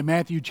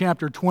Matthew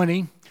chapter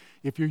 20.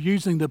 If you're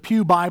using the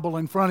Pew Bible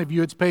in front of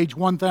you, it's page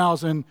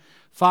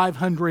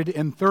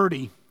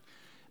 1530.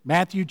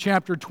 Matthew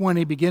chapter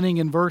 20, beginning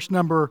in verse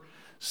number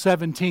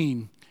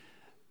 17.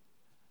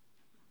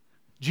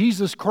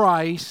 Jesus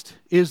Christ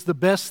is the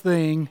best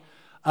thing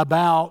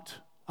about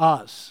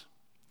us.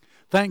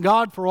 Thank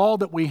God for all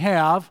that we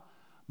have,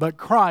 but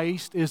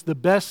Christ is the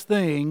best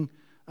thing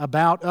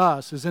about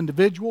us as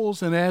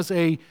individuals and as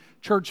a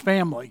church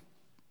family.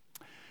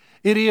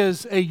 It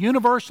is a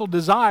universal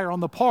desire on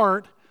the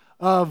part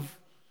of,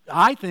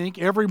 I think,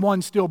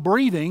 everyone still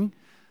breathing,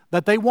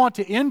 that they want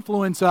to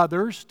influence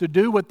others to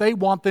do what they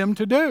want them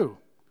to do.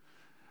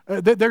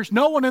 There's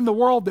no one in the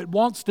world that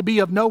wants to be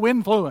of no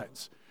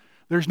influence.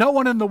 There's no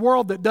one in the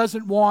world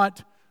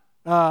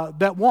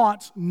that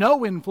wants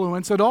no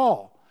influence at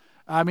all.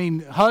 I mean,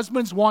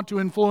 husbands want to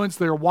influence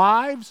their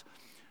wives.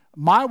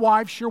 My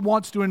wife sure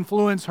wants to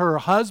influence her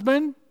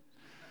husband.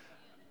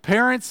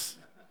 Parents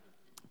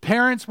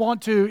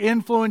want to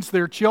influence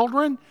their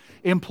children.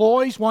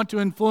 Employees want to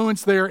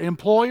influence their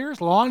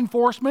employers. Law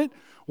enforcement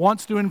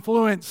wants to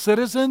influence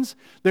citizens.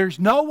 There's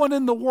no one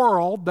in the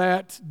world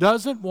that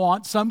doesn't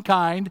want some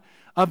kind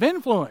of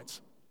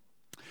influence.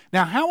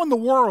 Now, how in the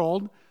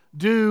world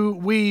do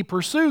we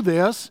pursue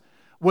this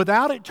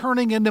without it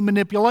turning into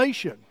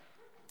manipulation,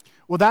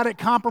 without it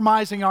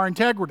compromising our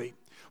integrity?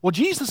 Well,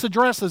 Jesus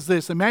addresses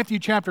this in Matthew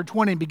chapter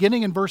 20,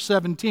 beginning in verse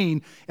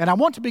 17, and I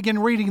want to begin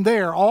reading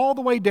there all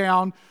the way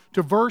down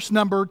to verse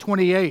number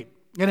 28.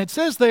 And it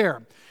says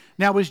there,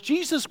 "Now as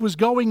Jesus was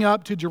going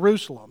up to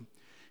Jerusalem,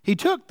 he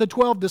took the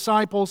 12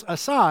 disciples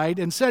aside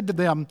and said to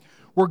them,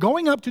 'We're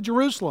going up to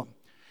Jerusalem,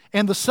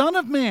 and the Son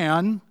of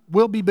Man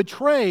will be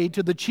betrayed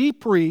to the chief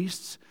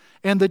priests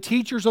and the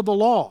teachers of the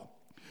law.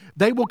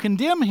 They will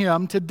condemn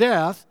him to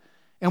death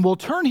and will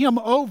turn him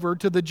over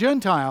to the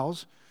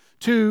Gentiles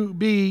to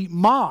be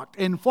mocked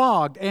and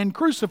flogged and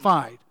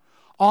crucified.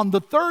 On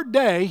the third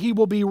day he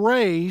will be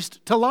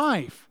raised to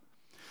life.'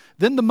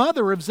 Then the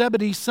mother of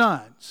Zebedee's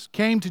sons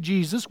came to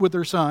Jesus with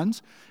her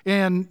sons,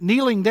 and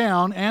kneeling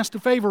down, asked a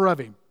favor of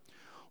him.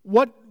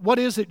 'What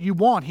is it you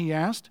want?' he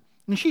asked.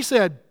 And she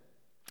said,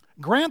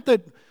 Grant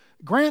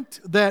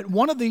that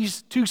one of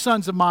these two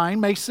sons of mine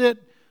may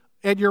sit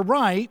at your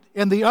right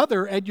and the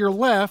other at your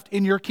left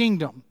in your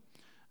kingdom.'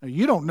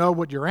 'You don't know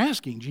what you're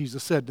asking,'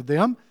 Jesus said to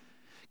them.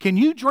 'Can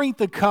you drink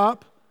the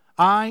cup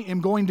I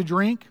am going to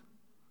drink?'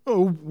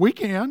 'Oh, we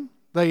can,'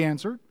 they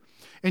answered.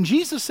 And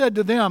Jesus said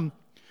to them,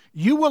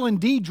 'You will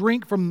indeed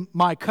drink from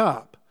my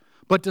cup,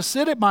 but to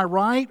sit at my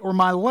right or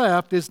my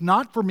left is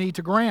not for me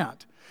to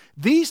grant.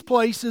 These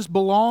places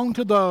belong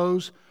to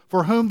those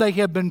for whom they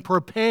have been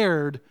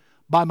prepared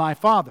by my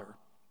Father.'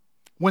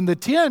 When the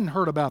 10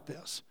 heard about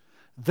this,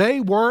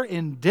 they were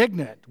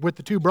indignant with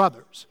the two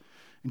brothers.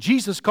 And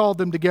Jesus called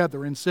them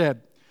together and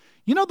said,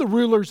 'You know the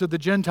rulers of the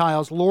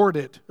Gentiles lord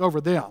it over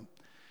them,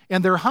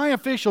 and their high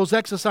officials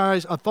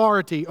exercise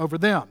authority over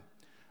them.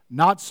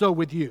 Not so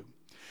with you.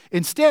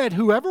 Instead,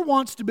 whoever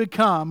wants to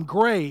become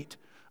great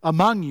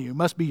among you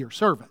must be your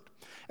servant,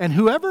 and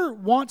whoever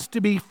wants to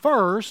be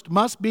first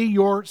must be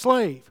your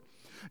slave.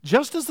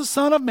 Just as the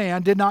Son of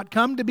Man did not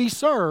come to be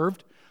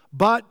served,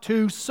 but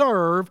to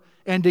serve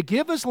and to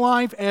give his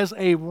life as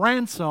a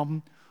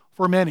ransom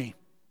for many.'"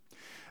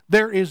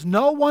 There is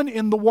no one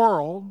in the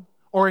world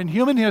or in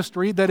human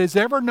history that has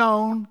ever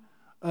known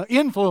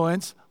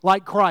influence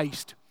like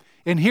Christ.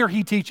 And here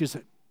he teaches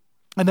it.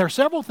 And there are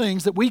several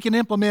things that we can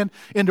implement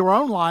into our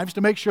own lives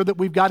to make sure that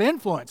we've got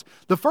influence.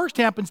 The first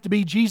happens to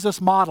be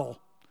Jesus' model.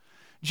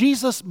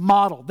 Jesus'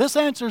 model. This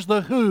answers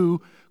the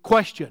who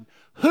question.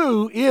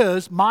 Who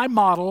is my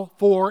model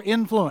for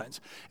influence?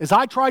 As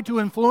I try to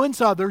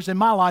influence others in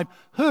my life,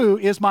 who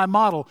is my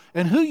model?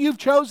 And who you've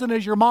chosen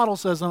as your model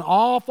says an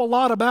awful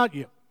lot about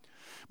you.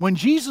 When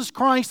Jesus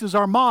Christ is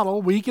our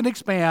model, we can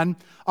expand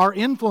our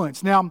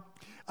influence. Now,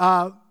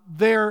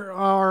 there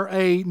are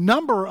a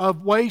number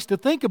of ways to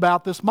think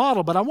about this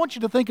model, but I want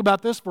you to think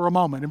about this for a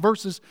moment. In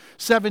verses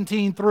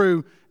 17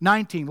 through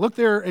 19, look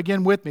there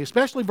again with me,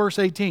 especially verse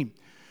 18.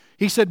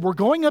 He said, "We're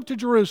going up to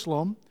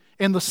Jerusalem,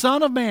 and the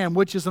Son of Man,"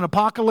 which is an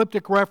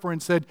apocalyptic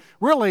reference that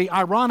really,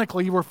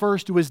 ironically,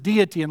 refers to his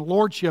deity and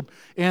lordship,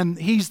 and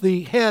he's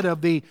the head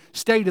of the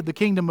state of the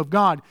kingdom of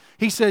God.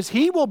 He says,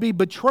 "He will be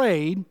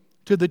betrayed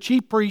to the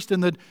chief priests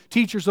and the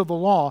teachers of the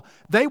law.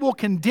 They will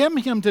condemn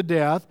him to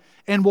death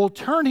and will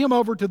turn him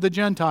over to the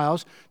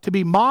Gentiles to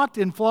be mocked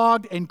and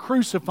flogged and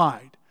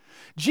crucified."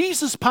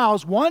 Jesus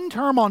piles one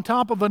term on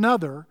top of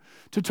another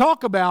to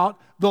talk about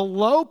the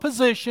low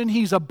position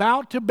he's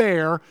about to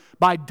bear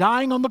by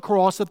dying on the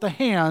cross at the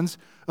hands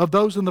of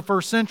those in the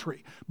first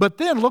century. But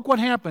then look what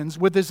happens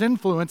with his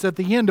influence at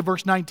the end of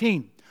verse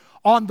 19.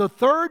 "On the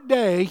third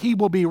day he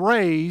will be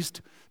raised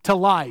to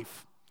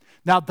life."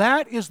 Now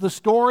that is the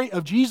story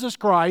of Jesus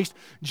Christ.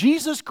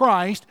 Jesus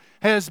Christ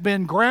has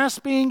been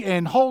grasping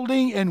and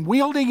holding and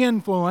wielding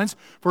influence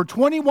for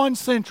 21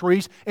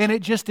 centuries, and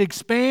it just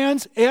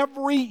expands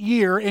every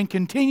year and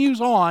continues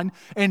on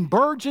and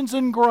burgeons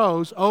and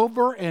grows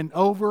over and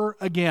over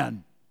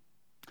again.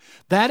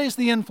 That is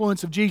the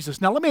influence of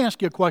Jesus. Now let me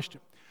ask you a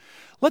question.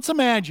 Let's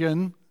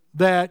imagine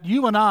that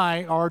you and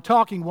I are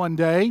talking one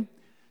day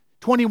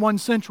 21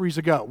 centuries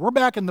ago. We're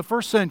back in the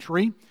first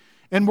century,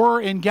 and we're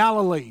in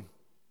Galilee.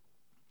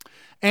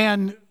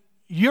 And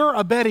you're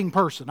a betting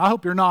person. I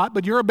hope you're not,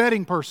 but you're a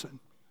betting person.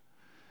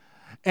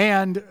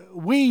 And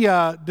we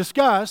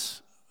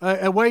discuss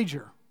a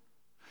wager.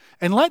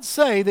 And let's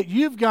say that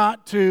you've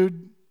got to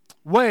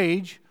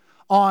wage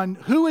on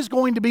who is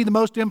going to be the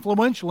most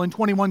influential in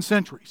 21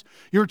 centuries.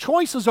 Your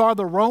choices are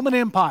the Roman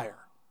Empire.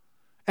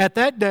 At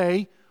that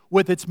day,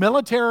 with its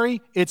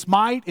military, its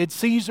might, its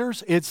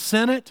Caesars, its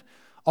Senate,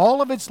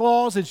 all of its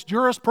laws, its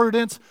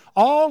jurisprudence,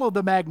 all of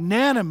the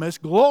magnanimous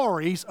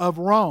glories of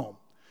Rome.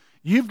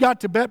 You've got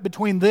to bet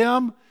between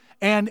them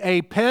and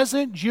a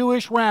peasant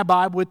Jewish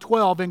rabbi with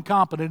 12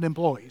 incompetent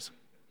employees.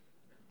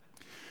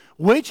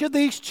 Which of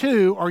these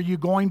two are you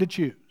going to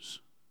choose?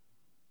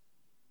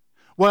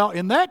 Well,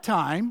 in that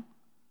time,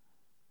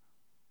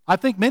 I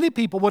think many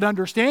people would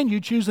understand you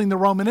choosing the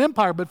Roman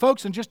Empire. But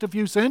folks, in just a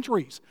few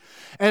centuries,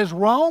 as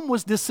Rome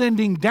was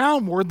descending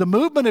downward, the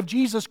movement of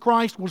Jesus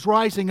Christ was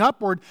rising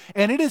upward,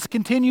 and it has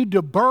continued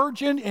to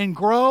burgeon and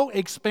grow,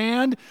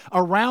 expand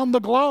around the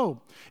globe.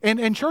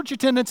 And church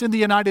attendance in the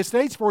United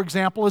States, for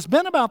example, has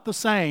been about the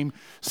same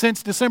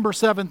since December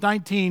 7th,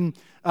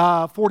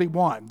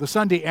 1941, the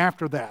Sunday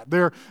after that.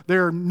 There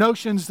are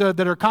notions that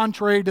are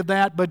contrary to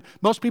that, but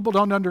most people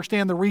don't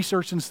understand the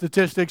research and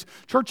statistics.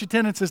 Church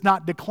attendance is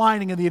not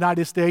declining in the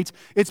United States.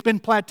 It's been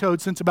plateaued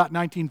since about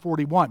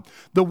 1941.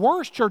 The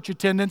worst church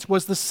attendance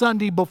was the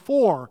Sunday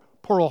before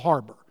Pearl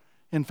Harbor,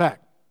 in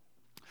fact.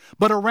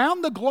 But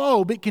around the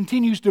globe, it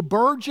continues to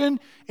burgeon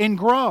and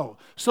grow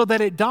so that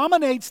it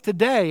dominates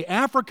today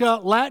Africa,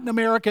 Latin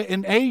America,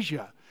 and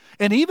Asia.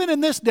 And even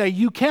in this day,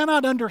 you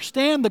cannot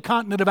understand the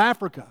continent of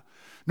Africa,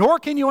 nor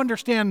can you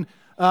understand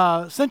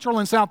Central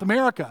and South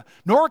America,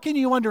 nor can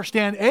you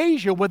understand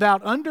Asia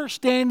without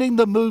understanding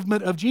the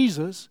movement of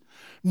Jesus,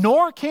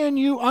 nor can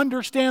you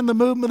understand the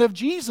movement of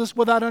Jesus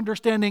without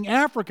understanding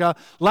Africa,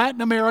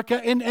 Latin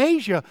America, and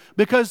Asia,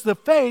 because the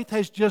faith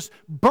has just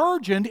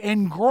burgeoned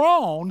and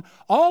grown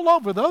all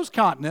over those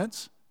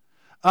continents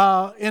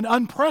in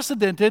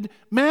unprecedented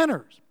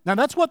manners. Now,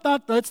 that's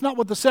not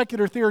what the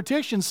secular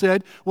theoreticians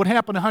said would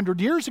happen 100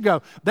 years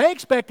ago. They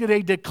expected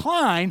a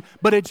decline,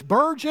 but it's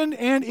burgeoned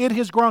and it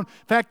has grown.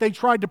 In fact, they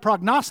tried to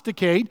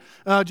prognosticate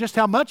just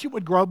how much it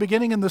would grow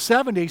beginning in the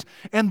 70s,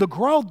 and the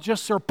growth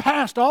just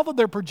surpassed all of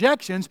their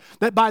projections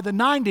that by the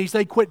 90s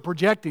they quit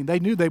projecting. They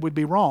knew they would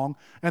be wrong,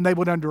 and they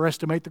would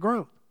underestimate the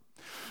growth.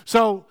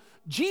 So,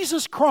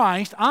 Jesus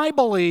Christ, I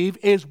believe,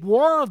 is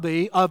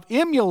worthy of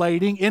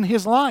emulating in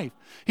His life.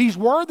 He's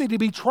worthy to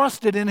be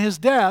trusted in His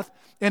death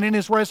and in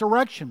His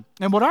resurrection.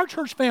 And what our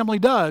church family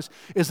does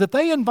is that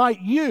they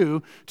invite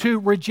you to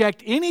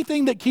reject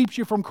anything that keeps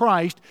you from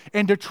Christ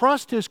and to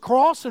trust His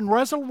cross and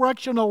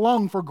resurrection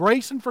alone for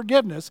grace and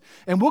forgiveness.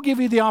 And we'll give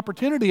you the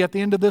opportunity at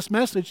the end of this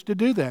message to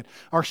do that.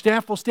 Our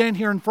staff will stand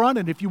here in front,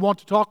 and if you want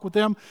to talk with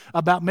them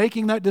about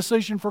making that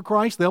decision for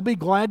Christ, they'll be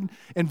glad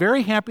and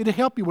very happy to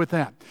help you with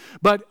that.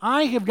 But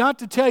I have got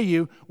to tell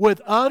you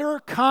with utter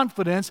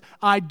confidence,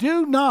 I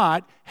do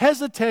not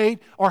hesitate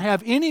or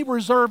have any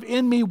reserve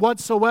in me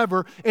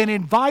whatsoever in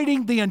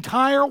inviting the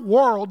entire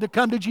world to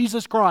come to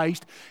Jesus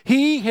Christ.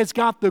 He has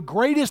got the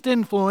greatest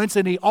influence,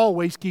 and He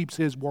always keeps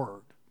His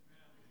word.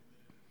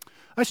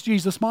 That's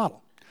Jesus'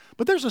 model.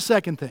 But there's a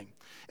second thing,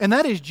 and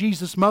that is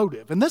Jesus'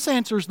 motive. And this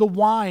answers the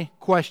why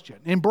question.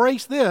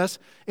 Embrace this,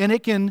 and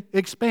it can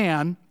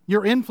expand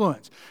your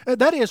influence.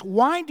 That is,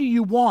 why do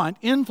you want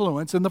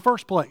influence in the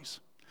first place?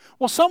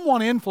 Well, some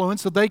want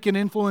influence so they can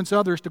influence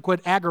others to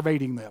quit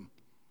aggravating them.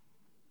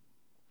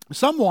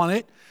 Some want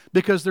it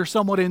because they're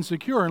somewhat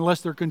insecure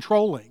unless they're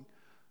controlling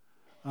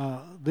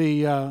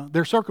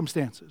their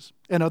circumstances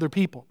and other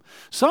people.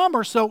 Some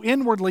are so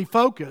inwardly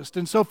focused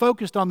and so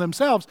focused on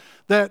themselves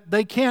that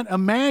they can't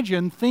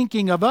imagine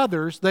thinking of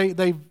others.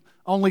 They've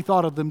only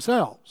thought of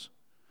themselves.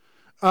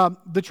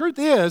 The truth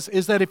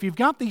is that if you've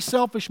got these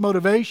selfish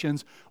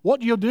motivations,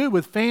 what you'll do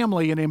with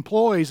family and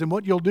employees and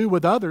what you'll do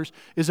with others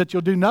is that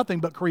you'll do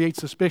nothing but create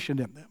suspicion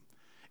in them.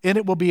 And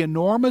it will be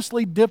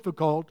enormously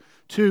difficult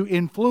to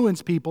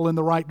influence people in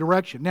the right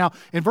direction. Now,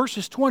 in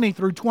verses 20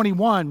 through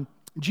 21,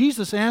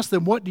 Jesus asked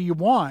them, "What do you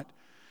want?"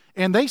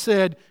 And they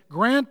said,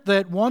 "Grant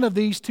that one of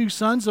these two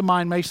sons of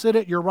mine may sit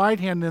at your right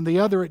hand and the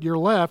other at your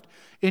left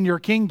in your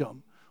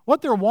kingdom."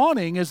 What they're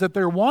wanting is that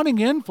they're wanting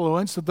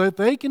influence so that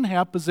they can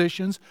have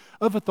positions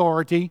of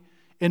authority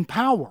and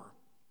power.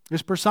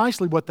 Is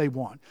precisely what they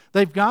want.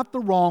 They've got the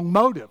wrong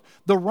motive.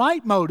 The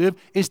right motive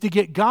is to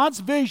get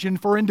God's vision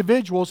for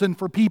individuals and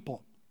for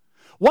people.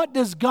 What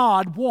does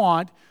God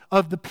want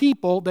of the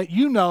people that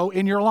you know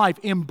in your life?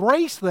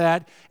 Embrace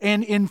that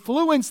and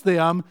influence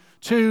them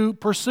to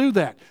pursue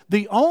that.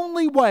 The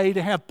only way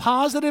to have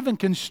positive and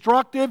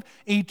constructive,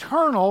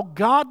 eternal,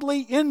 godly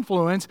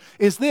influence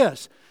is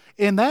this,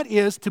 and that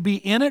is to be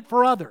in it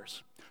for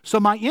others. So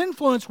my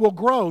influence will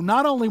grow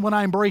not only when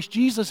I embrace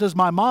Jesus as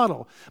my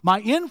model, my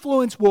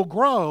influence will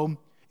grow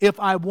if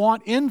I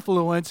want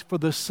influence for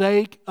the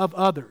sake of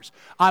others.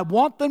 I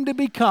want them to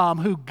become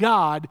who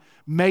God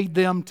made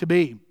them to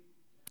be.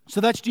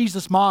 So that's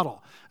Jesus'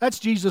 model. That's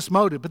Jesus'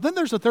 motive. But then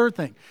there's a third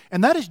thing,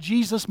 and that is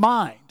Jesus'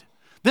 mind.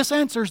 This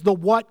answers the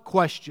what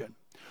question.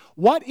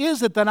 What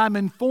is it that I'm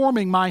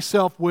informing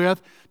myself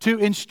with to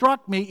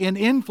instruct me in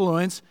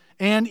influence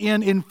and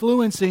in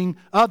influencing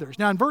others?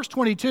 Now in verse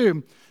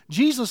 22,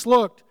 Jesus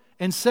looked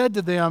and said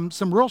to them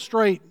some real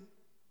straight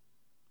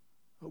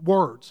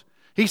words.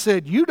 He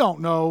said, you don't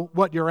know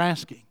what you're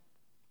asking.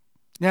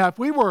 Now if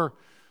we were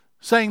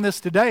saying this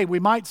today, we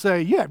might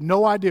say, you have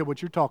no idea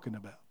what you're talking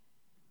about.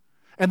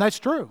 And that's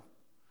true.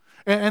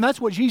 And that's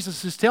what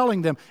Jesus is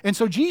telling them. And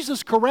so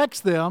Jesus corrects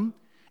them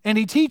and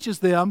he teaches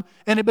them,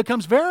 and it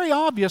becomes very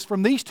obvious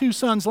from these two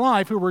sons'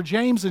 life, who were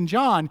James and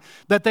John,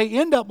 that they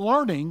end up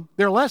learning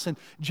their lesson.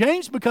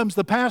 James becomes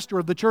the pastor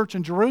of the church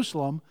in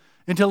Jerusalem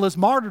until his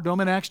martyrdom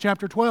in Acts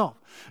chapter 12.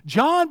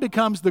 John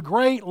becomes the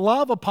great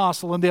love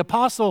apostle and the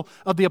apostle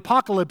of the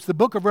Apocalypse, the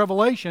book of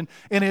Revelation,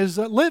 and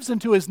lives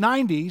into his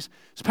 90s,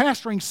 is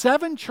pastoring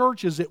 7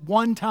 churches at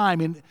one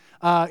time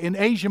in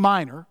Asia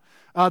Minor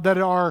that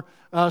are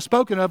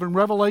spoken of in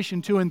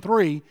Revelation 2 and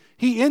 3.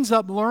 He ends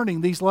up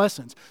learning these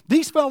lessons.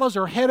 These fellows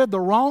are headed the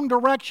wrong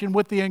direction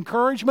with the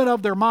encouragement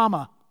of their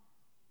mama.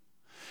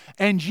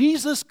 And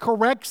Jesus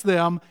corrects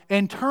them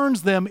and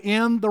turns them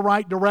in the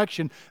right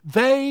direction.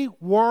 They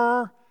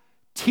were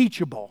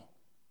teachable.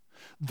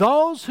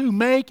 Those who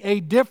make a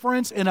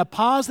difference in a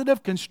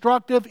positive,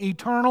 constructive,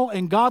 eternal,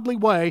 and godly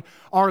way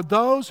are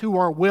those who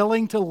are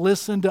willing to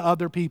listen to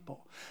other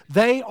people.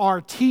 They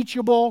are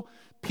teachable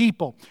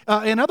people.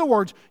 In other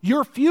words,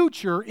 your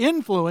future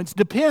influence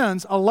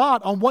depends a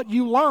lot on what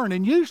you learn,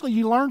 and usually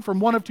you learn from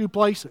one of two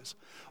places.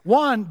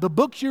 One, the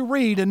books you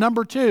read, and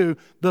number two,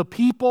 the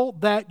people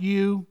that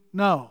you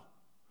know.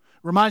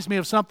 Reminds me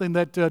of something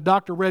that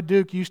Dr. Red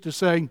Duke used to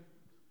say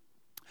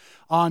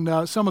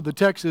on some of the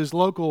Texas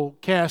local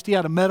cast. He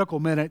had a medical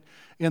minute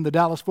in the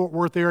Dallas-Fort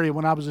Worth area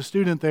when I was a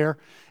student there,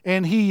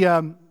 and he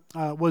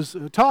was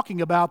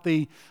talking about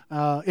the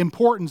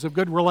importance of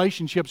good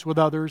relationships with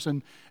others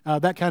and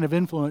that kind of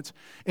influence.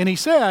 And he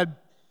said,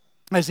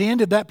 as he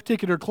ended that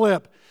particular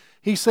clip,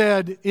 he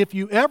said, if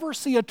you ever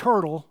see a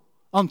turtle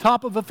on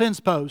top of a fence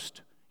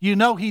post, you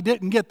know he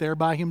didn't get there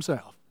by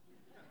himself.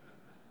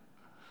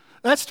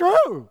 That's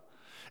true.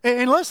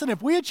 And listen,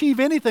 if we achieve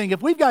anything,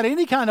 if we've got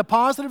any kind of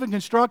positive and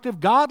constructive,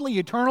 godly,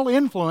 eternal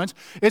influence,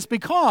 it's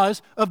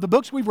because of the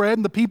books we've read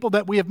and the people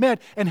that we have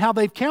met and how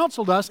they've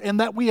counseled us, and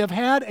that we have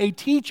had a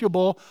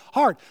teachable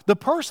heart. The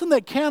person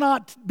that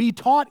cannot be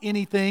taught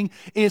anything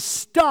is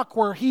stuck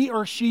where he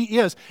or she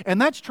is.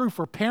 And that's true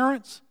for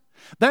parents.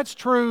 That's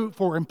true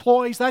for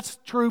employees. That's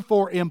true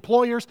for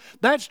employers.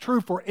 That's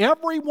true for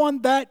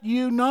everyone that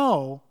you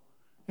know,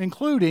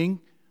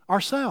 including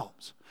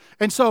ourselves.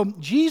 And so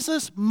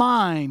Jesus'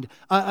 mind,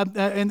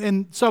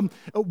 and so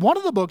one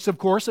of the books, of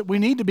course, that we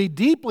need to be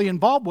deeply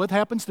involved with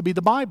happens to be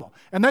the Bible.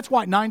 And that's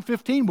why at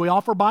 9:15 we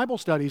offer Bible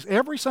studies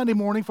every Sunday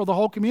morning for the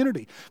whole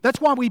community.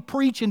 That's why we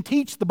preach and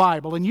teach the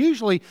Bible. And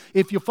usually,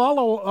 if you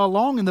follow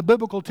along in the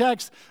biblical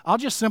text, I'll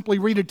just simply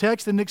read a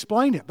text and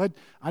explain it. But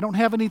I don't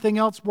have anything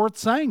else worth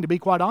saying, to be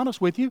quite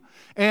honest with you.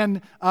 And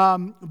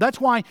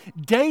that's why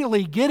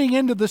daily getting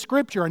into the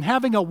Scripture and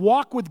having a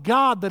walk with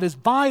God that is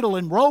vital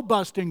and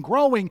robust and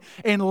growing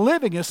and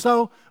living is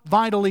so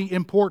vitally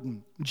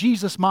important.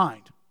 Jesus'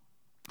 mind.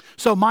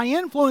 So my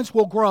influence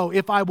will grow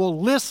if I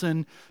will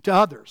listen to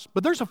others.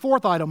 But there's a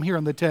fourth item here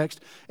in the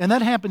text, and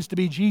that happens to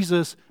be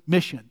Jesus'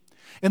 mission.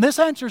 And this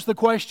answers the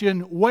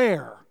question,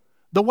 where?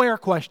 The where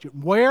question.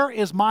 Where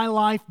is my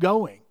life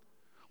going?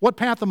 What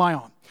path am I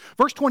on?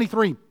 Verse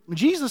 23,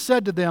 Jesus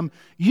said to them,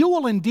 you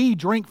will indeed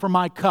drink from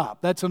my cup.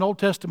 That's an Old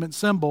Testament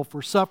symbol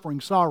for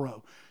suffering,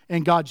 sorrow,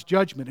 and God's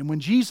judgment. And when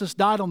Jesus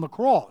died on the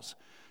cross,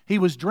 he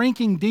was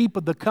drinking deep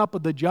of the cup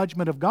of the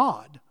judgment of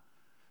God.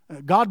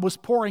 God was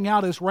pouring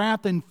out his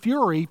wrath and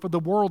fury for the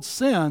world's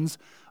sins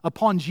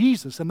upon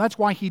Jesus, and that's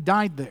why he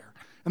died there.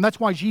 And that's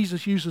why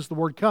Jesus uses the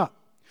word cup.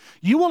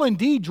 You will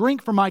indeed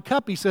drink from my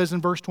cup, he says in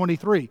verse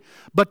 23,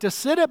 but to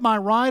sit at my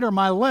right or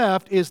my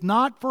left is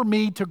not for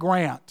me to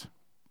grant.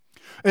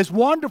 As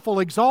wonderful,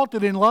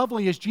 exalted, and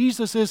lovely as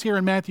Jesus is here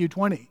in Matthew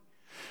 20,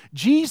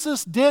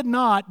 Jesus did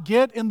not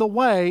get in the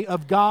way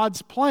of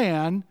God's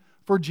plan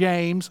for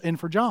James and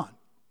for John.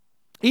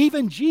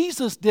 Even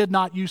Jesus did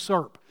not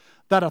usurp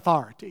that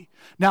authority.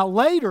 Now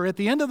later, at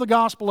the end of the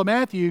Gospel of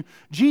Matthew,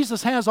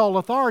 Jesus has all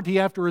authority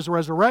after his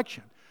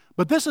resurrection.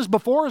 But this is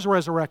before his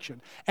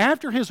resurrection.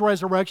 After his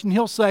resurrection,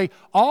 he'll say,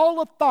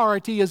 all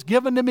authority is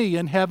given to me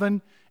in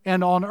heaven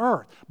and on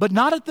earth. But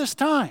not at this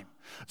time.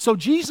 So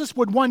Jesus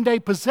would one day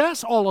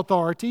possess all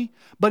authority,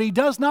 but he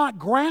does not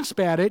grasp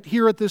at it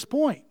here at this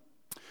point.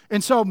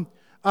 And so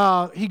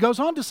he goes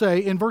on to say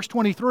in verse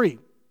 23,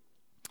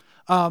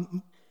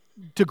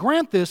 to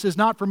grant this is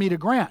not for me to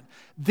grant.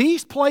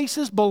 These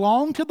places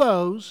belong to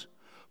those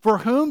for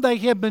whom they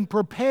have been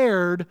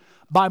prepared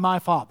by my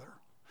Father.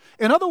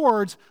 In other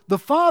words, the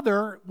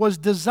Father was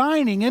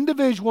designing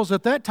individuals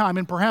at that time,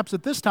 and perhaps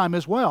at this time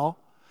as well.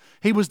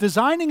 He was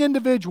designing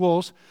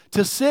individuals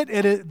to sit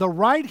at the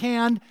right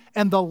hand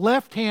and the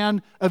left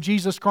hand of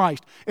Jesus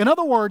Christ. In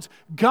other words,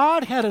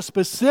 God had a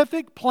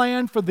specific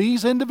plan for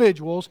these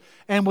individuals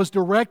and was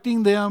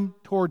directing them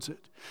towards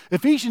it.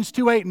 Ephesians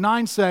 2:8 and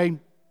 9 say,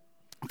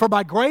 "For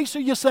by grace are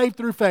you saved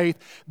through faith,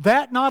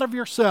 that not of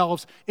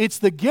yourselves. It's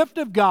the gift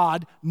of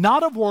God,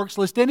 not of works,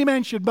 lest any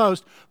man should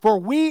boast. For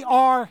we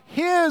are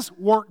His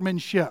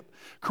workmanship,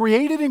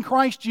 created in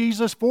Christ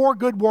Jesus for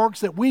good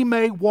works, that we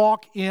may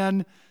walk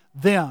in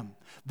them."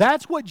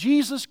 That's what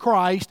Jesus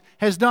Christ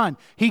has done.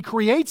 He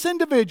creates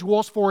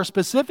individuals for a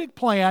specific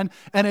plan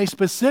and a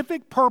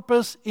specific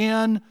purpose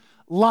in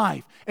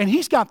life. And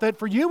He's got that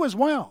for you as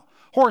well.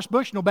 Horace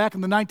Bushnell, back in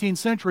the 19th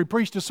century,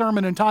 preached a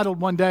sermon entitled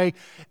one day,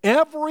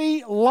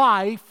 "Every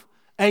Life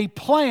a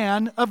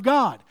Plan of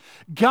God."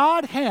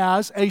 God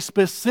has a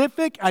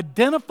specific,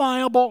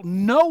 identifiable,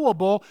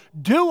 knowable,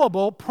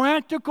 doable,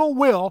 practical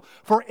will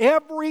for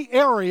every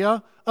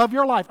area of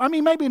your life. I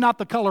mean, maybe not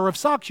the color of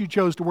socks you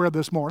chose to wear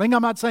this morning.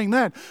 I'm not saying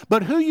that.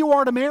 But who you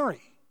are to marry,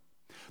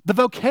 the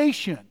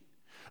vocation,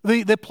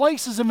 the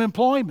places of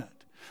employment,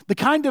 the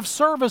kind of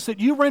service that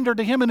you render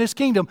to Him in His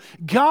kingdom.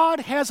 God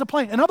has a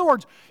plan. In other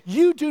words,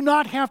 you do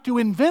not have to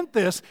invent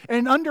this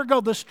and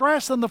undergo the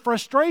stress and the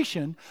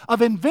frustration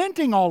of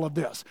inventing all of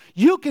this.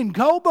 You can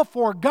go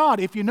before God.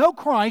 If you know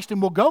Christ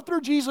and will go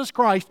through Jesus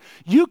Christ,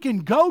 you can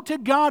go to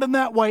God in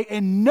that way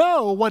and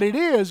know what it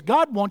is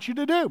God wants you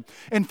to do.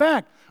 In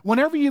fact,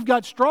 whenever you've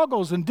got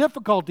struggles and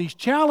difficulties,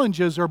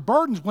 challenges, or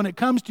burdens when it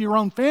comes to your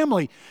own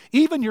family,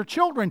 even your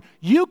children,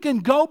 you can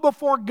go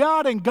before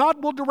God and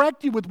God will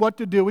direct you with what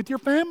to do with your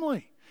family.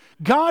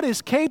 God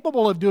is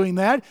capable of doing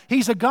that.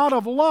 He's a God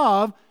of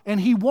love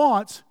and He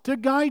wants to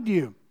guide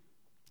you.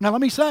 Now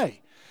let me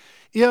say,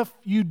 if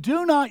you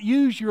do not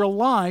use your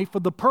life for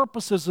the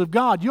purposes of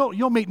God,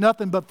 you'll meet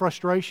nothing but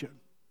frustration.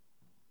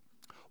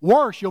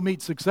 Worse, you'll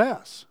meet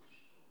success.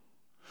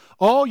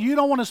 Oh, you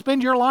don't want to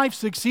spend your life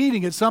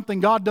succeeding at something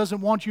God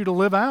doesn't want you to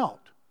live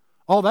out.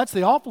 Oh, that's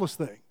the awfulest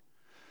thing.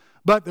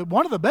 But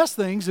one of the best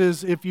things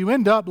is if you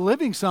end up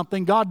living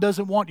something God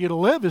doesn't want you to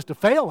live is to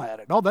fail at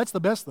it. Oh, that's the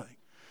best thing.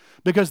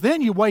 Because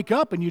then you wake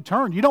up and you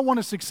turn. You don't want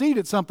to succeed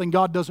at something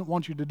God doesn't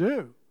want you to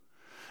do.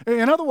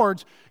 In other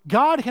words,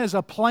 God has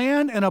a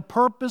plan and a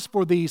purpose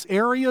for these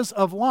areas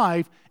of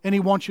life and He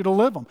wants you to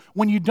live them.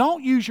 When you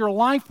don't use your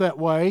life that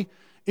way,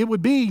 it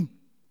would be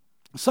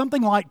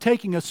something like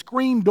taking a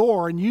screen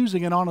door and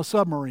using it on a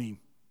submarine.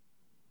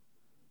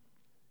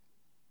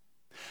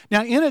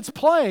 Now, in its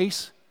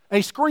place,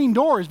 a screen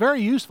door is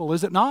very useful,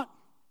 is it not?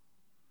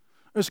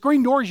 A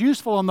screen door is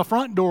useful on the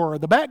front door or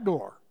the back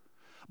door.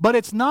 But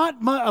it's not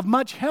of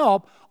much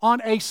help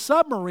on a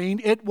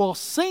submarine. It will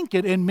sink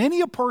it, and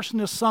many a person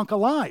has sunk a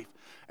life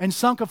and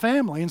sunk a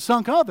family and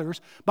sunk others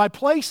by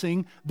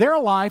placing their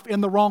life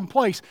in the wrong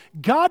place.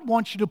 God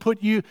wants to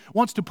put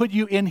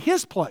you in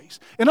His place.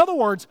 In other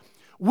words,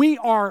 we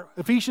are,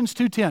 Ephesians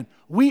 2:10,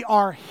 we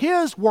are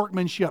His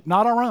workmanship,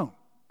 not our own,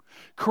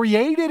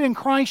 created in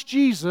Christ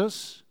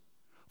Jesus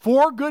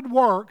for good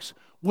works,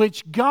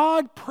 which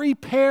God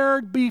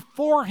prepared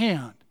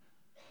beforehand.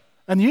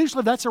 And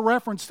usually that's a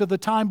reference to the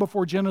time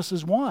before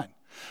Genesis 1.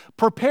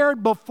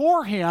 Prepared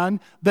beforehand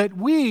that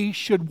we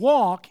should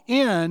walk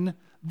in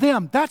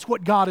them. That's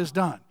what God has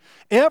done.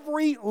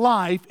 Every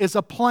life is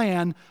a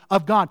plan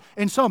of God.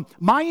 And so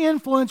my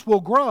influence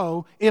will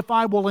grow if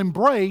I will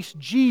embrace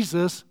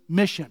Jesus'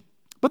 mission.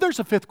 But there's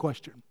a fifth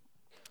question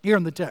here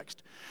in the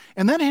text.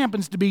 And that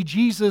happens to be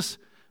Jesus'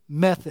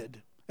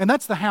 method. And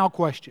that's the how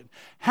question.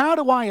 How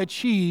do I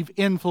achieve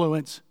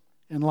influence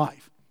in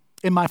life,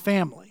 in my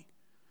family,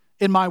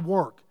 in my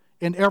work,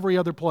 in every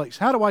other place?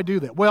 How do I do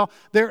that? Well,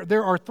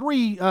 there are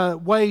three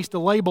ways to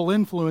label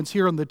influence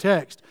here in the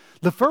text.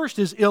 The first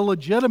is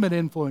illegitimate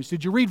influence.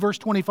 Did you read verse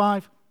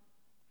 25?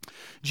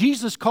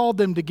 Jesus called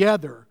them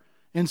together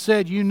and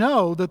said, "You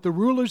know that the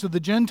rulers of the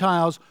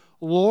Gentiles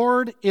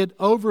lord it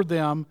over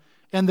them,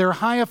 and their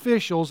high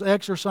officials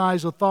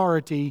exercise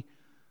authority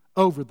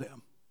over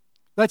them."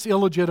 That's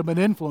illegitimate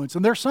influence.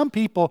 And there's some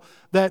people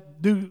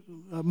that do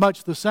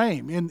much the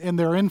same in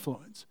their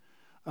influence,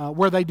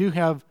 where they do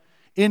have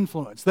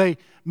influence. They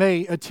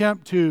may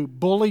attempt to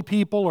bully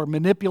people or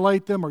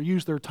manipulate them or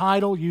use their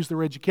title, use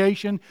their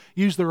education,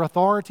 use their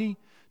authority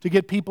to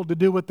get people to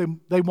do what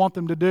they want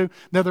them to do.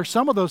 Now, there's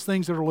some of those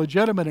things that are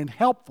legitimate and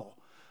helpful,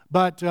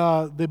 but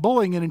the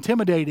bullying and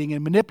intimidating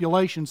and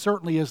manipulation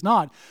certainly is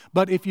not.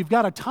 But if you've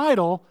got a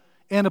title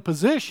and a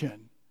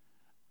position,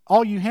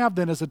 all you have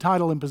then is a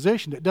title and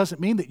position. It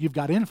doesn't mean that you've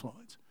got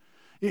influence.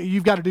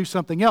 You've got to do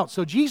something else.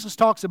 So Jesus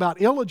talks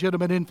about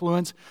illegitimate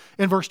influence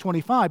in verse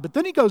 25. But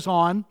then He goes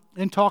on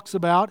and talks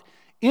about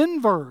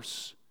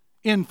inverse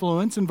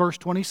influence in verse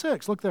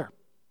 26. Look there.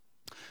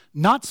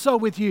 "Not so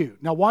with you."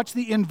 Now watch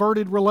the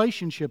inverted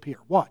relationship here.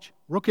 Watch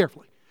real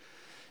carefully.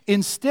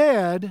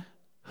 "Instead,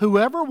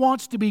 whoever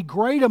wants to be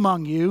great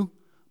among you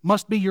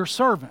must be your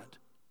servant."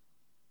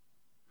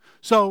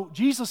 So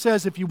Jesus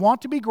says if you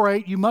want to be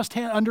great, you must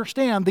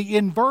understand the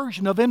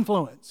inversion of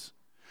influence.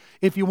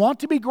 If you want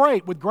to be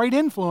great with great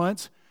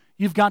influence,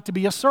 you've got to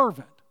be a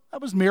servant.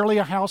 That was merely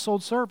a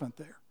household servant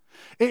there.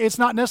 It's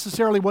not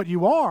necessarily what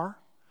you are,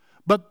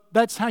 but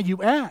that's how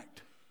you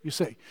act, you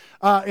see.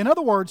 In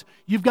other words,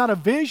 you've got a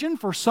vision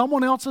for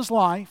someone else's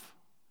life,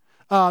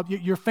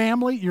 your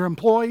family, your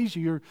employees,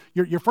 your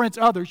friends,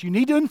 others. You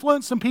need to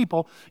influence some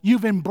people.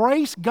 You've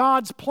embraced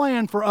God's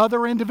plan for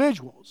other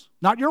individuals.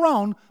 Not your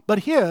own, but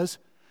His.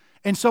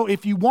 And so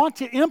if you want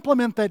to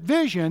implement that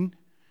vision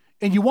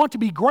and you want to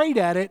be great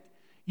at it,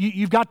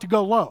 you've got to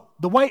go low.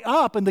 The way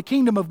up in the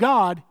kingdom of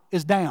God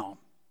is down.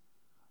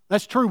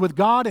 That's true with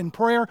God and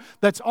prayer.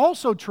 That's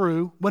also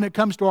true when it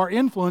comes to our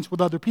influence with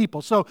other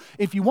people. So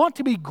if you want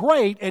to be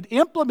great at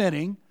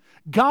implementing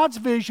God's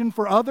vision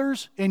for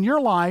others in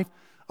your life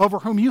over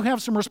whom you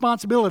have some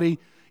responsibility,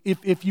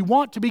 if you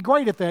want to be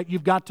great at that,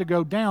 you've got to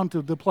go down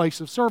to the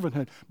place of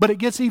servanthood. But it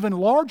gets even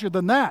larger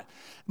than that.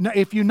 Now,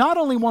 if you not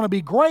only want to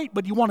be great,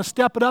 but you want to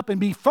step it up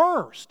and be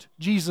first,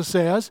 Jesus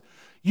says,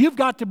 you've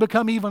got to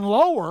become even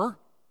lower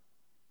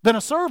than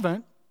a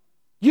servant.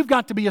 You've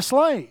got to be a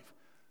slave,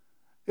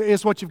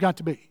 is what you've got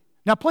to be.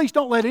 Now, please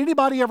don't let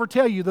anybody ever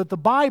tell you that the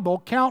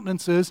Bible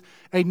countenances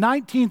a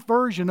 19th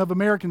version of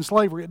American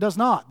slavery. It does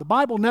not. The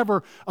Bible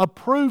never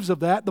approves of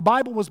that. The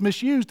Bible was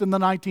misused in the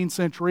 19th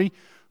century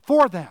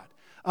for that.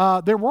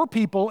 There were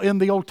people in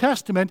the Old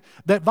Testament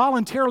that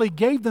voluntarily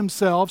gave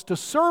themselves to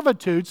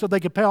servitude so they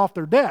could pay off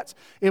their debts.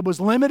 It was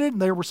limited,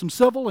 and there were some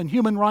civil and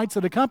human rights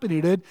that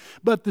accompanied it,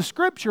 but the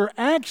Scripture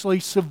actually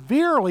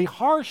severely,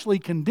 harshly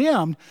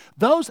condemned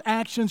those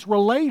actions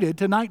related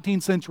to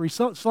 19th century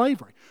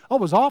slavery. Oh,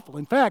 it was awful.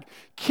 In fact,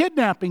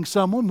 kidnapping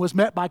someone was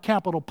met by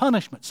capital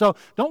punishment. So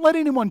don't let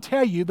anyone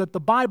tell you that the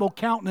Bible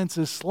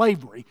countenances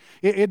slavery.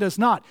 It does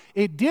not.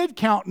 It did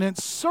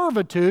countenance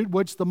servitude,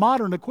 which the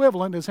modern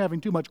equivalent is having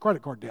too much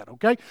credit card debt,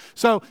 okay?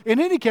 So in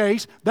any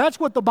case, that's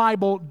what the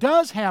Bible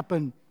does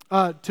happen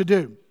to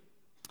do.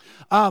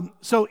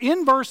 So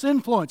inverse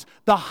influence.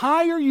 The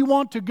higher you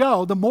want to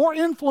go, the more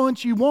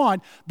influence you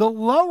want, the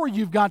lower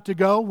you've got to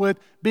go with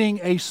being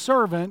a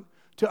servant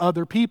to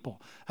other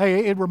people.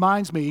 Hey, it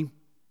reminds me,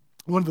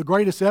 one of the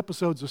greatest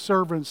episodes of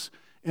servants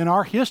in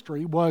our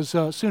history was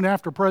soon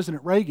after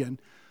President Reagan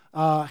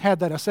had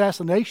that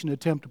assassination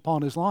attempt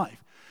upon his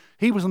life.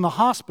 He was in the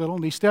hospital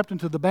and he stepped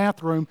into the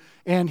bathroom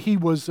and he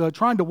was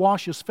trying to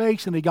wash his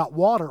face and he got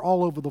water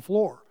all over the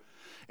floor.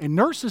 And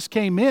nurses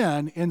came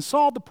in and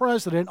saw the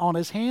president on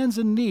his hands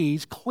and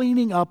knees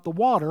cleaning up the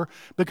water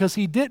because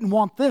he didn't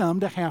want them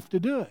to have to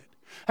do it.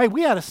 Hey,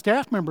 we had a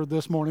staff member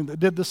this morning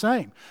that did the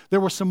same. There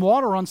was some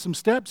water on some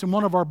steps in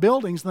one of our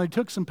buildings, and they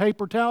took some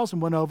paper towels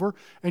and went over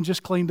and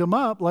just cleaned them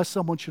up, lest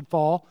someone should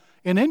fall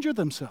and injure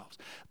themselves.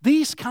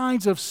 These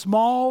kinds of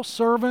small,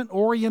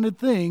 servant-oriented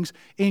things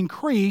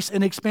increase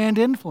and expand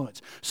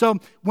influence. So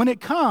when it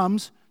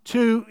comes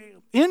to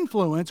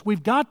influence,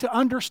 we've got to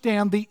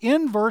understand the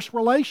inverse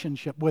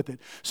relationship with it.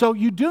 So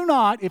you do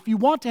not, if you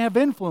want to have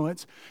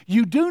influence,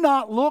 you do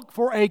not look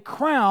for a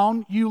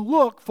crown, you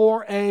look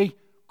for a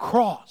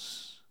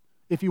cross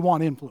if you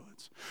want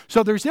influence.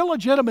 So there's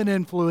illegitimate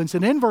influence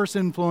and inverse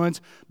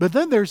influence, but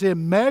then there's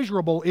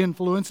immeasurable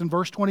influence in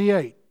verse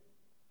 28.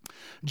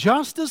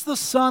 Just as the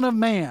Son of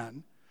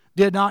Man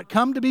did not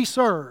come to be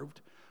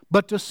served,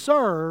 but to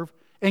serve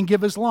and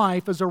give His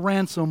life as a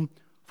ransom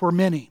for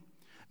many.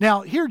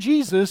 Now, here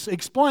Jesus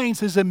explains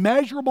His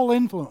immeasurable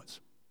influence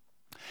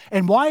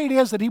and why it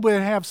is that He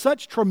would have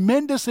such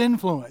tremendous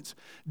influence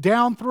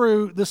down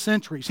through the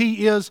centuries.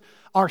 He is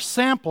our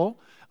sample.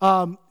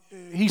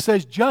 He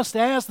says, just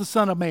as the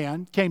Son of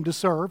Man came to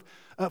serve.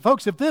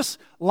 Folks, if this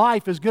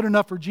life is good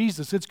enough for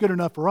Jesus, it's good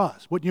enough for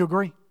us. Wouldn't you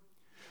agree?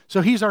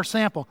 So He's our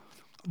sample.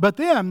 But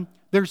then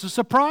there's a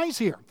surprise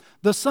here.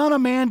 The Son of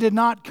Man did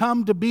not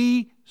come to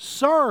be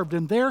served,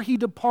 and there He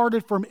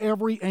departed from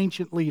every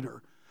ancient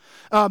leader.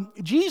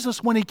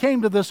 Jesus, when He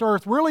came to this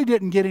earth, really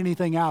didn't get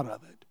anything out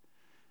of it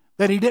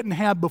that He didn't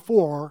have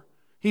before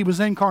He was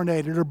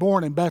incarnated or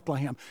born in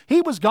Bethlehem.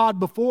 He was God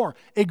before,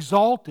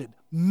 exalted,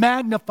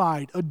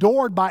 magnified,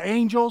 adored by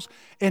angels,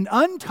 and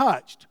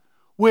untouched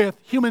with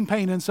human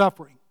pain and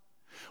suffering.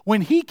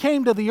 When He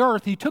came to the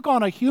earth, He took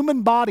on a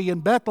human body in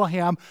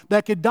Bethlehem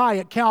that could die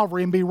at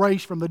Calvary and be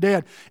raised from the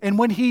dead. And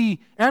when He,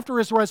 after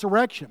His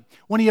resurrection,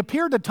 when He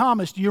appeared to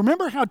Thomas, do you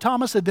remember how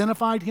Thomas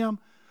identified Him?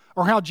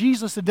 Or how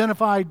Jesus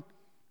identified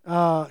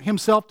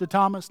Himself to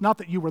Thomas? Not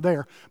that you were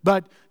there,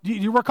 but do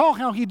you recall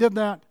how He did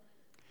that?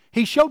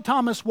 He showed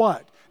Thomas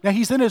what? Now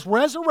He's in His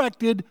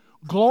resurrected,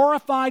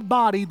 glorified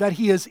body that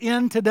He is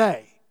in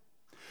today.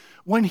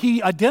 When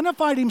He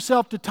identified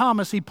Himself to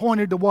Thomas, He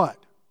pointed to what?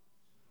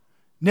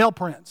 Nail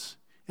prints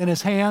in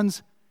His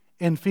hands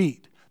and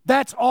feet.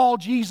 That's all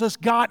Jesus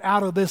got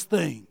out of this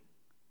thing.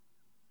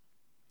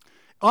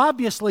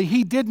 Obviously,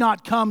 He did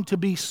not come to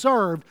be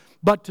served,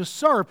 but to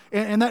serve.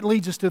 And that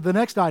leads us to the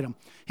next item.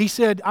 He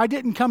said, I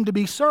didn't come to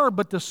be served,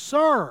 but to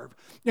serve.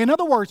 In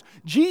other words,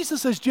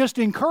 Jesus has just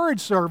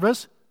encouraged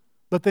service,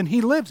 but then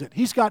He lives it.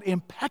 He's got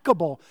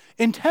impeccable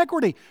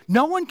integrity.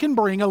 No one can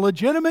bring a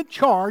legitimate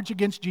charge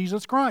against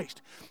Jesus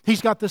Christ.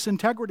 He's got this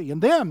integrity.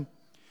 And then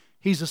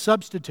He's a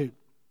substitute.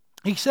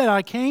 He said,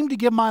 I came to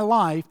give my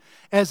life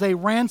as a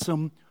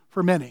ransom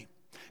for many.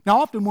 Now,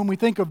 often when we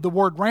think of the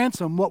word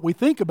ransom, what we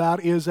think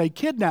about is a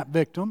kidnap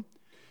victim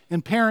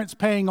and parents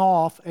paying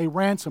off a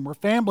ransom, or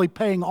family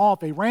paying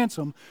off a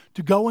ransom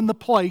to go in the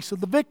place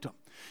of the victim.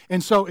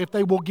 And so if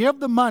they will give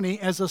the money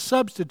as a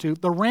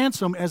substitute, the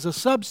ransom as a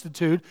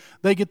substitute,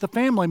 they get the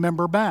family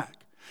member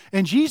back.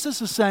 And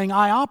Jesus is saying,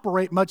 I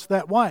operate much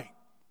that way.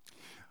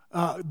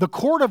 The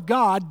court of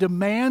God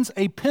demands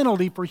a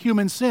penalty for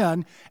human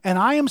sin, and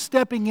I am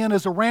stepping in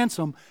as a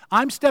ransom.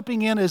 I'm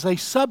stepping in as a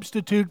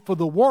substitute for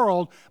the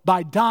world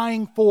by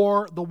dying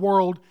for the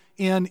world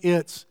in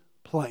its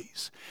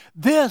place.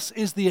 This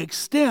is the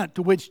extent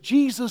to which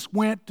Jesus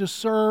went to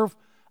serve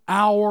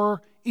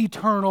our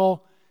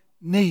eternal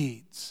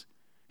needs.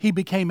 He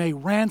became a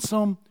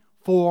ransom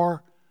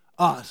for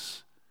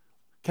us.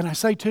 Can I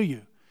say to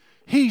you,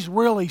 He's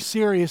really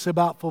serious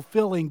about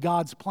fulfilling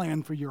God's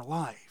plan for your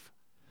life.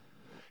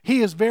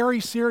 He is very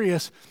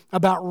serious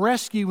about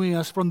rescuing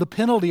us from the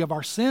penalty of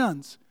our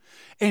sins.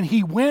 And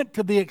He went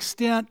to the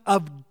extent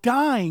of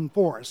dying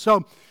for us.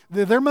 So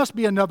there must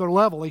be another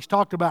level. He's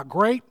talked about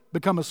great,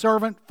 become a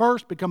servant,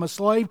 first become a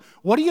slave.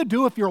 What do you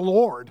do if you're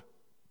Lord?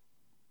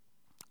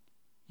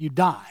 You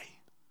die.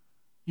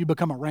 You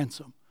become a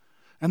ransom.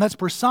 And that's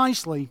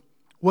precisely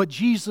what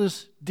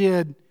Jesus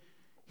did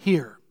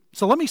here.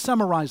 So let me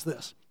summarize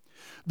this.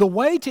 The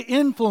way to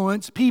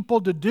influence people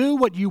to do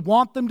what you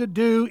want them to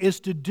do is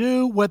to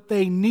do what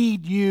they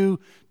need you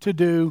to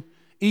do,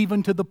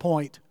 even to the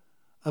point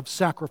of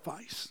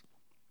sacrifice.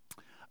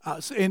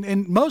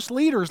 And most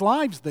leaders'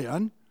 lives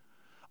then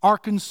are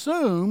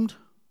consumed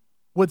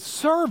with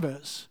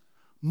service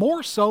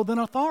more so than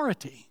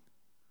authority.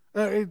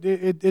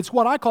 It's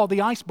what I call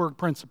the iceberg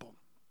principle.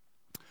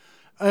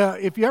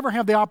 If you ever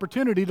have the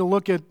opportunity to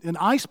look at an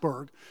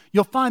iceberg,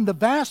 you'll find the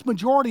vast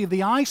majority of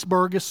the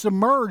iceberg is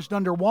submerged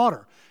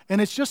underwater, and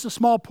it's just a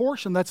small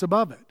portion that's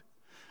above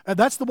it.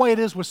 That's the way it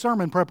is with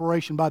sermon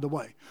preparation, by the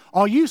way.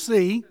 All you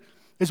see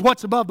is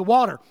what's above the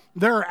water.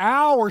 There are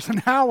hours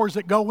and hours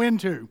that go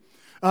into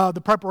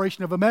the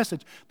preparation of a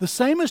message. The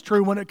same is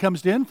true when it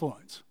comes to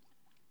influence.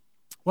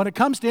 When it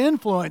comes to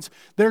influence,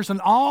 there's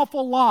an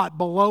awful lot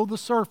below the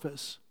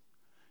surface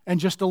and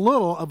just a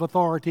little of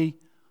authority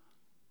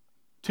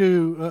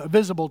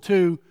visible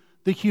to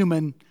the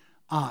human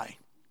eye.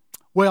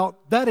 Well,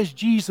 that is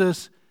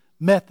Jesus'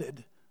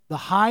 method. The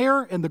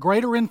higher and the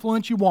greater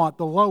influence you want,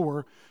 the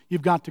lower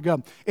you've got to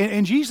go.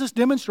 And Jesus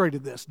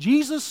demonstrated this.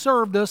 Jesus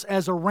served us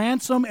as a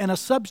ransom and a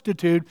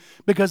substitute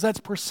because that's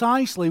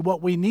precisely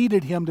what we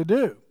needed Him to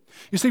do.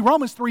 You see,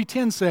 Romans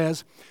 3:10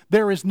 says,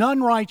 there is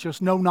none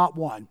righteous, no, not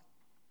one.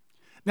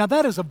 Now,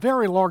 that is a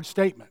very large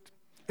statement.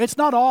 It's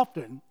not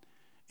often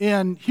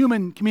in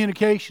human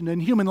communication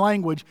and human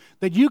language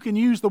that you can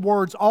use the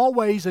words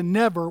always and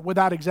never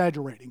without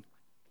exaggerating.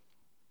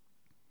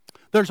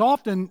 There's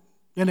often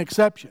an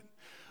exception.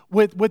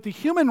 With the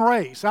human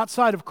race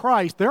outside of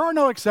Christ, there are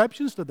no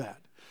exceptions to that.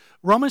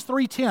 Romans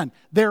 3:10,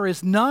 there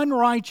is none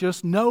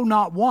righteous, no,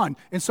 not one.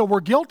 And so we're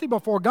guilty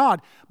before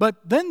God. But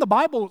then the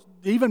Bible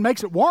even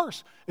makes it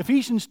worse.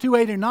 Ephesians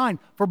 2:8 and 9,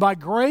 for by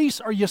grace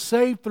are you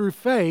saved through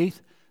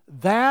faith,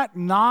 that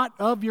not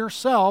of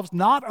yourselves,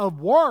 not of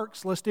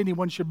works, lest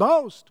anyone should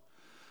boast.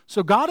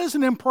 So God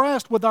isn't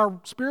impressed with our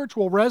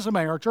spiritual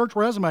resume, our church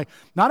resume,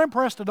 not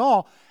impressed at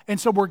all. And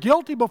so we're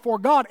guilty before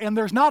God, and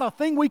there's not a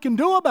thing we can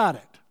do about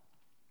it.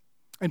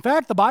 In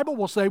fact, the Bible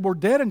will say we're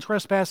dead in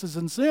trespasses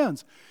and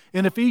sins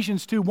in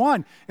Ephesians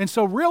 2:1. And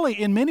so really,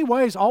 in many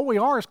ways, all we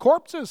are is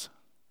corpses.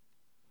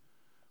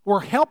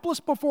 We're helpless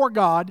before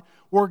God.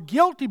 We're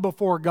guilty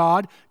before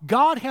God.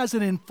 God has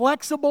an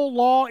inflexible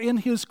law in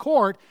His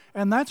court,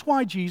 and that's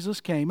why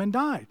Jesus came and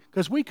died,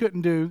 because we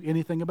couldn't do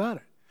anything about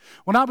it.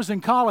 When I was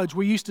in college,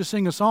 we used to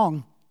sing a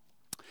song.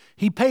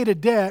 He paid a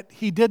debt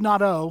He did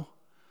not owe.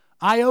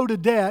 I owed a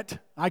debt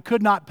I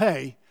could not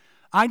pay.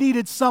 I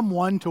needed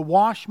someone to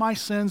wash my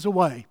sins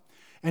away.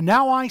 And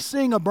now I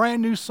sing a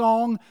brand new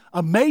song,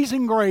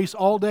 Amazing Grace,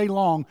 all day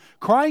long.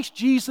 Christ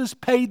Jesus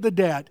paid the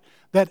debt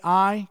that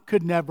I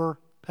could never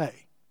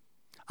pay.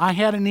 I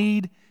had a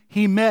need,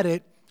 He met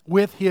it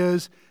with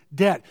His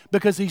debt.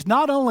 Because He's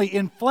not only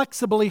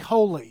inflexibly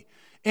holy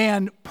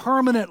and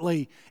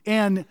permanently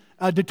and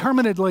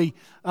determinedly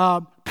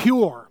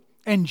pure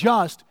and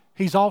just,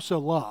 He's also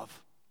love.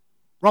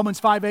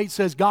 Romans 5:8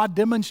 says, God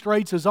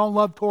demonstrates His own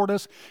love toward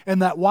us,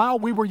 and that while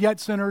we were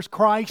yet sinners,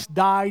 Christ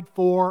died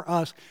for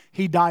us.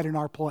 He died in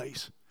our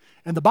place.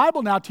 And the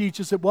Bible now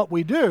teaches that what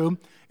we do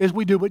is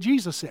we do what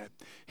Jesus said.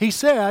 He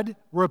said,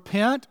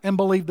 repent and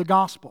believe the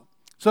gospel.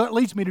 So that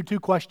leads me to two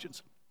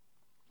questions.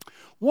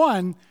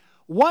 One,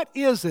 what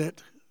is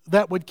it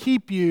that would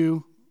keep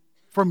you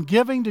from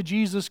giving to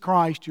Jesus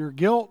Christ your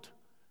guilt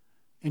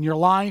and your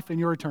life and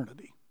your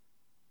eternity?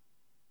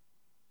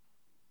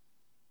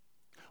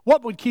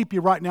 What would keep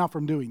you right now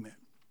from doing that?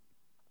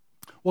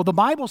 Well, the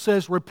Bible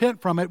says repent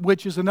from it,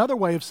 which is another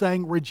way of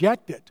saying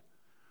reject it,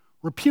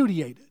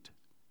 repudiate it.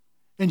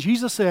 And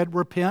Jesus said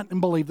repent and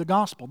believe the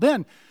gospel.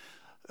 Then,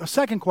 a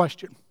second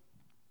question.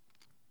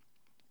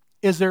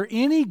 Is there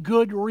any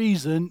good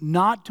reason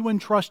not to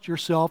entrust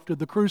yourself to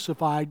the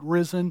crucified,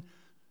 risen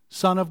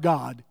Son of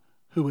God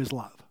who is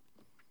love.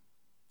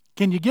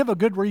 Can you give a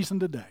good reason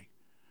today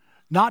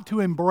not to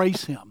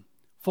embrace Him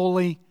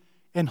fully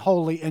and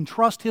wholly and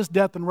trust His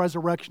death and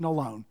resurrection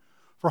alone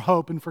for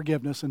hope and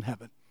forgiveness in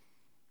heaven?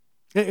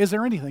 Is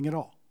there anything at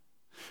all?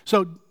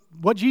 So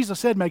what Jesus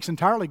said makes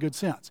entirely good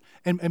sense.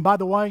 And by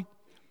the way,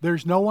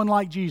 there's no one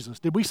like Jesus.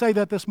 Did we say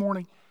that this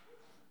morning?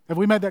 Have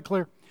we made that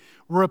clear?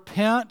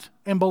 Repent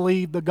and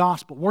believe the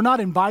gospel. We're not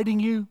inviting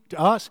you to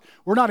us.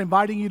 We're not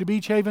inviting you to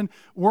Beach Haven.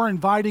 We're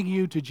inviting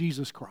you to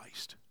Jesus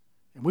Christ.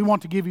 And we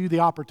want to give you the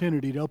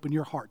opportunity to open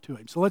your heart to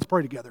Him. So let's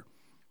pray together.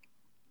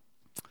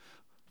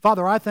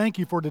 Father, I thank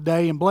you for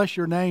today and bless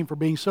your name for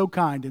being so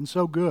kind and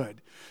so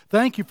good.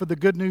 Thank you for the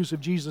good news of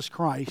Jesus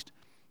Christ.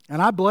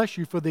 And I bless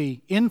you for the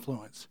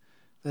influence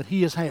that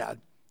He has had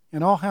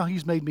and all how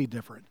He's made me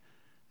different.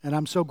 And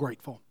I'm so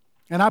grateful.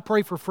 And I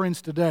pray for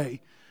friends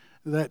today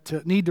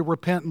that need to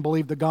repent and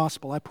believe the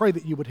gospel. I pray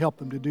that you would help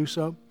them to do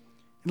so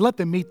and let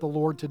them meet the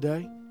Lord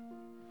today.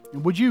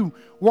 And would you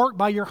work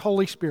by your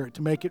Holy Spirit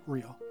to make it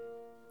real?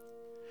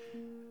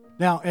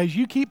 Now, as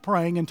you keep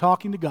praying and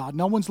talking to God,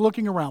 no one's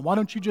looking around. Why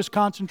don't you just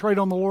concentrate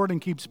on the Lord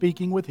and keep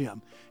speaking with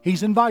Him?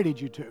 He's invited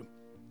you to.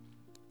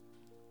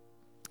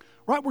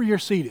 Right where you're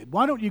seated,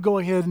 why don't you go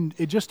ahead and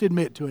just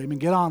admit to Him and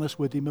get honest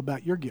with Him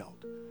about your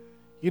guilt?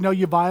 You know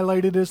you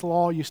violated His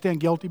law, you stand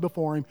guilty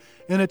before Him,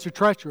 and it's a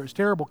treacherous,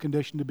 terrible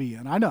condition to be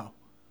in. I know.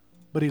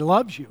 But He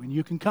loves you, and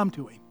you can come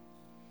to Him.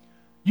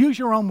 Use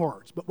your own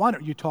words, but why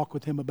don't you talk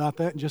with Him about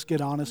that and just get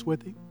honest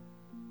with Him?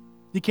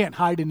 You can't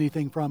hide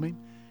anything from Him,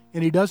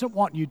 and He doesn't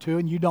want you to,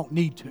 and you don't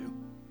need to.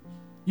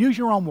 Use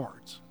your own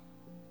words,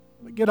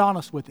 but get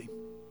honest with Him.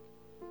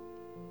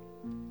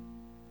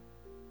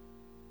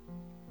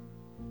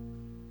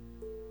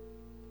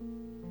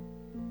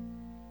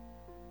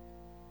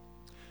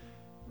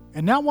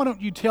 And now why don't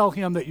you tell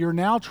Him that you're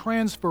now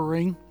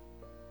transferring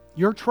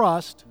your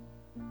trust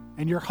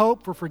and your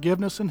hope for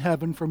forgiveness in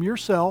heaven from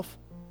yourself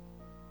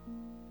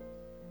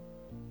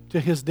to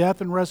His death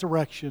and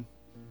resurrection.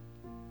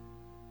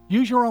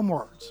 Use your own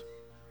words,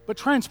 but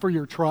transfer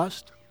your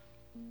trust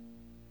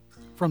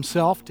from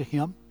self to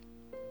Him.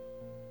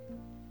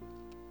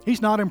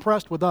 He's not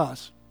impressed with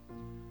us,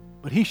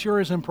 but He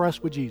sure is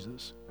impressed with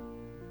Jesus.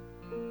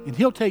 And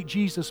He'll take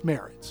Jesus'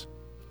 merits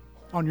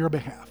on your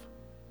behalf.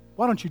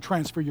 Why don't you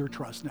transfer your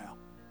trust now?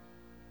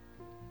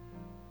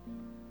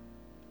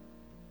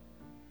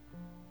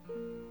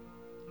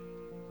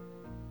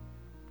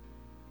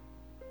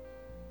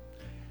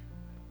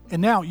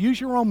 And now,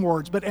 use your own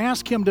words, but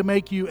ask Him to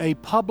make you a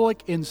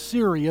public and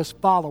serious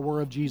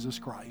follower of Jesus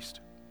Christ.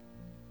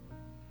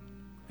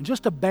 And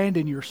just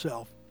abandon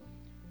yourself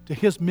to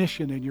His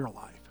mission in your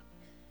life.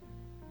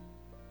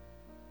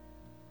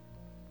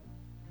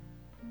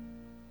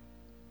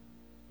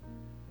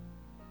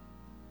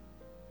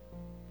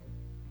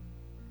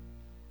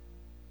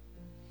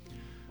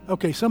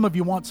 Okay, some of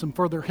you want some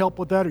further help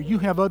with that, or you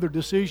have other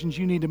decisions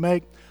you need to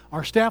make.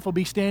 Our staff will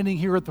be standing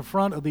here at the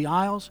front of the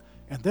aisles,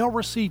 and they'll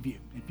receive you.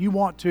 If you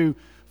want to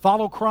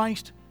follow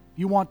Christ, if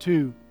you want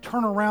to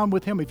turn around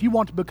with Him, if you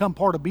want to become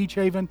part of Beach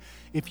Haven,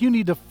 if you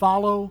need to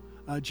follow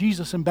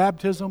Jesus in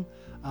baptism,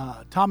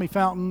 Tommy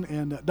Fountain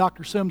and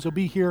Dr. Sims will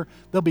be here.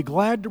 They'll be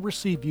glad to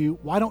receive you.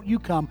 Why don't you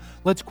come?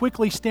 Let's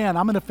quickly stand.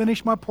 I'm going to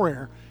finish my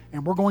prayer,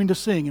 and we're going to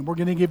sing, and we're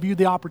going to give you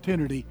the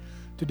opportunity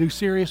to do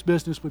serious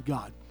business with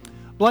God.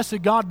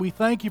 Blessed God, we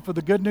thank you for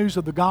the good news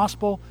of the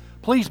gospel.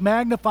 Please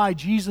magnify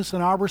Jesus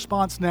in our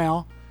response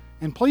now,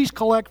 and please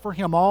collect for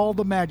Him all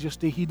the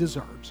majesty He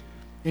deserves.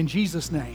 In Jesus' name.